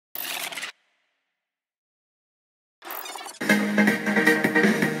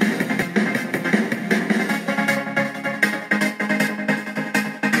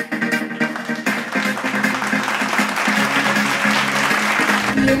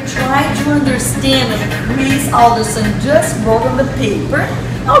we're trying to understand what Kris Alderson just wrote on the paper.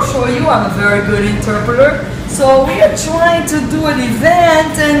 I'll show you, I'm a very good interpreter. So we are trying to do an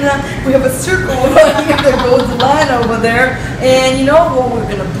event, and we have a circle right here that goes the line over there. And you know what we're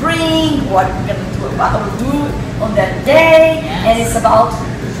gonna bring, what we're gonna do on that day, yes. And it's about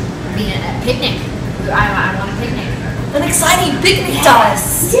being a picnic. I want a picnic. an exciting picnic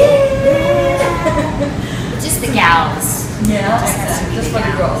yes. time. Yeah. Just the gals. Yeah, exactly. Just for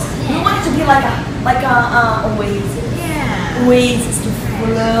the girls. Yeah. We want it to be like a Oasis. Yeah. Oasis to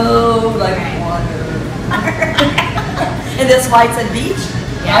flow like water. And that's why it's a beach,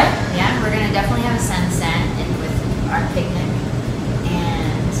 Yeah, right? yeah. We're gonna definitely have a sunset and with our picnic,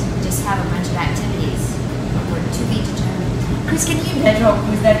 and just have a bunch of activities. We're to be determined. Kris, can you imagine how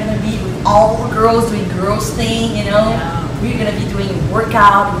cool is that gonna be with all the girls doing girls thing? You know, Yeah. we're gonna be doing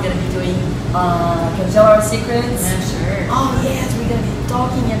workout. We're gonna be doing can you tell our secrets? Yeah, sure. Oh yes, we're gonna be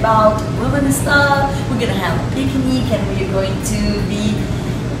talking about women and stuff. We're gonna have a picnic, and we're going to be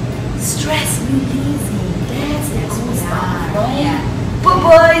stress releasing. That's the cool stuff, right? Yeah.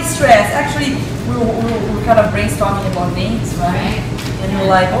 Bye-bye stress. Actually, we're kind of brainstorming about names, right? And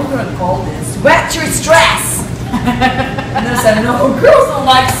we're like, what we're gonna call this? Sweat your stress. And they said, no, girls don't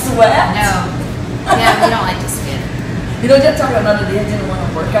like sweat. No. Yeah, we don't like to spin. You know, just talking another day, I didn't want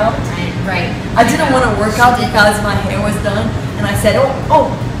to work out. Right. I didn't want to work out because my hair was done, and I said, oh,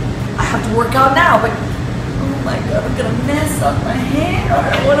 I have to work out now, but oh my God, I'm gonna mess up my hair.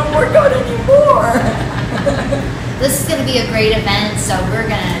 I don't want to work out anymore. This is going to be a great event, so we're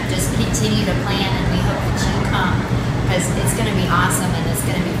going to just continue to plan, and we hope that you come, because it's going to be awesome, and it's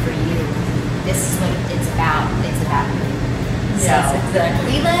going to be for you. This is what it's about. It's about you. Yes, So, exactly.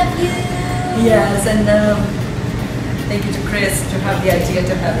 we love you. Yes, and thank you to Kris to have the idea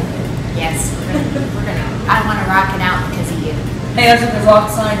to have it. Yes, we're gonna. I want to rock it out because of you. Hey, I took this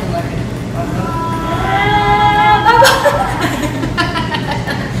outside and like.